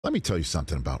Let me tell you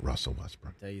something about Russell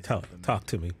Westbrook. Talk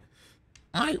to me.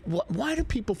 Why do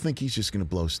people think he's just going to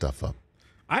blow stuff up?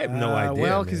 I have no idea.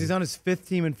 Well, because he's on his 5th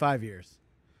team in 5 years.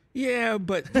 Yeah,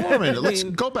 but Wait a minute. Let's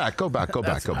go back.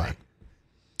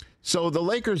 So the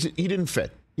Lakers, he didn't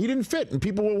fit. And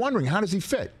people were wondering, how does he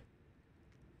fit?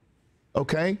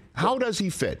 Okay? How does he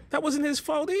fit? That wasn't his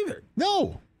fault either.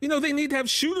 No. You know, they need to have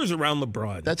shooters around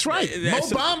LeBron. That's right. Mo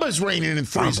Bamba's raining in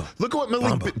threes. Bamba. Look at what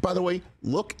Malik, by the way,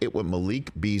 look at what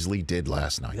Malik Beasley did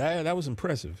last night. Yeah, that was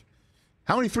impressive.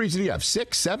 How many threes did he have?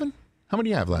 6, 7? How many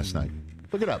did he have last night?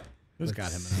 Look it up. Who's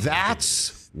got him?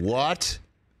 That's what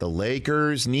the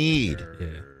Lakers need. Yeah.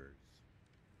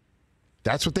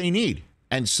 That's what they need.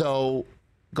 And so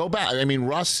go back. I mean,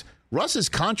 Russ's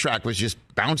contract was just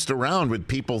bounced around with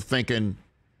people thinking,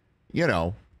 you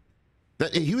know,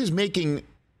 that he was making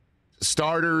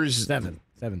starters 7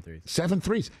 threes. 7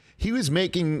 threes. He was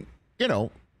making, you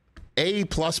know, A++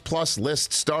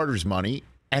 list starters money,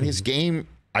 and his game,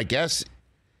 I guess,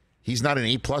 he's not an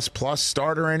A++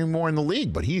 starter anymore in the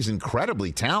league, but he's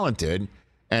incredibly talented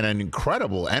and an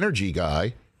incredible energy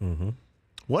guy. Mm-hmm.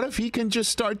 What if he can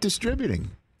just start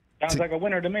distributing? Sounds like a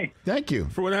winner to me. Thank you.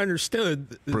 For what I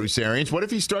understood, Bruce Arians. What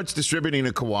if he starts distributing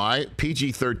to Kawhi?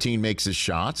 PG-13 makes his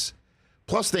shots.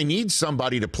 Plus, they need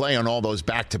somebody to play on all those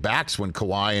back-to-backs when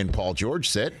Kawhi and Paul George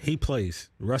sit. he plays.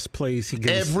 Russ plays. He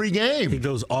goes Every game. He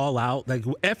goes all out. Like,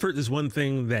 effort is one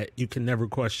thing that you can never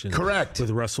question. Correct.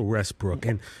 With Russell Westbrook,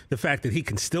 and the fact that he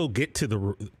can still get to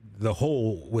the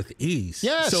hole with ease.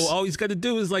 Yes. So all he's got to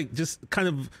do is like just kind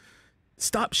of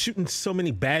stop shooting so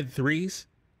many bad threes.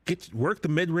 Work the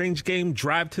mid-range game,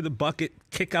 drive to the bucket,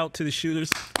 kick out to the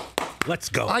shooters. Let's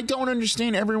go. I don't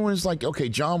understand. Everyone's like, okay,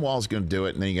 John Wall's going to do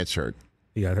it, and then he gets hurt.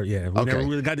 Yeah. We never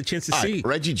really got the chance to see. Right,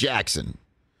 Reggie Jackson.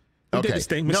 He did his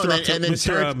thing.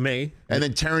 Mr. May. And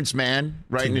then Terrence Mann,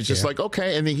 right? And it's just like,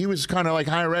 okay. And then he was kind of like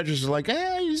higher edges, like,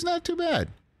 he's not too bad.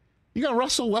 You got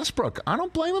Russell Westbrook. I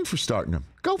don't blame him for starting him.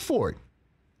 Go for it.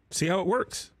 See how it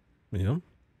works. You know?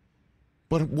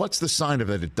 But what's the sign of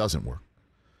that it doesn't work?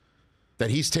 That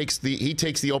he takes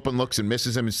the open looks and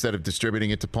misses them instead of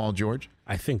distributing it to Paul George?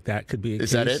 I think that could be a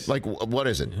Is case. that it? Like, what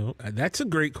is it? You know, that's a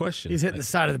great question. He's hitting the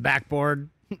side of the backboard.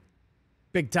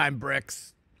 Big time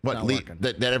bricks. What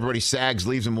that everybody sags,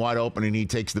 leaves him wide open, and he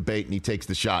takes the bait and he takes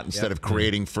the shot instead of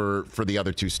creating for the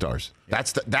other two stars. Yep.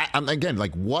 Again,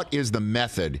 like, what is the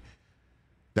method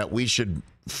that we should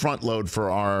front load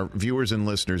for our viewers and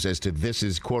listeners as to this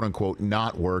is quote unquote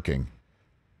not working?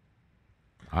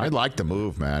 I'd like the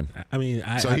move, man. I mean,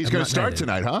 so he's going to start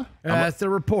tonight, huh? That's the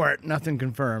report. Nothing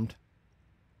confirmed.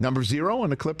 Number 0 on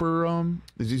the Clipper.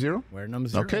 Is he 0? Wear number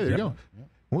 0. Okay, there you go. Yep.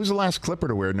 When was the last Clipper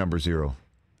to wear number 0?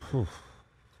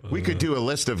 We could do a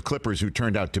list of Clippers who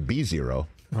turned out to be 0.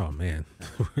 Oh, man.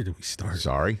 Where do we start?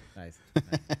 Sorry. Nice.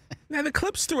 Now, the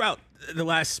Clips throughout the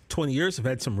last 20 years have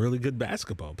had some really good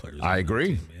basketball players. I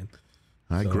agree. Team, man.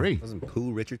 I agree. Wasn't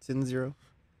Pooh Richardson 0?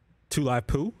 2 Live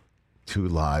Pooh? 2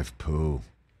 Live Pooh.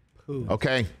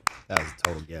 Okay. That was a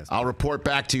total guess. I'll report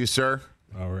back to you, sir.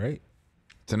 All right.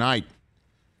 Tonight,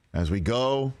 as we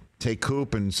go, take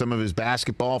Coop and some of his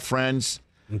basketball friends.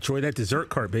 Enjoy that dessert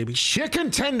cart, baby. Chicken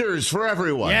tenders for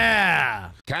everyone.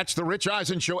 Yeah. Catch the Rich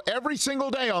Eisen Show every single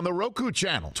day on the Roku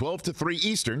channel, 12 to 3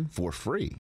 Eastern, for free.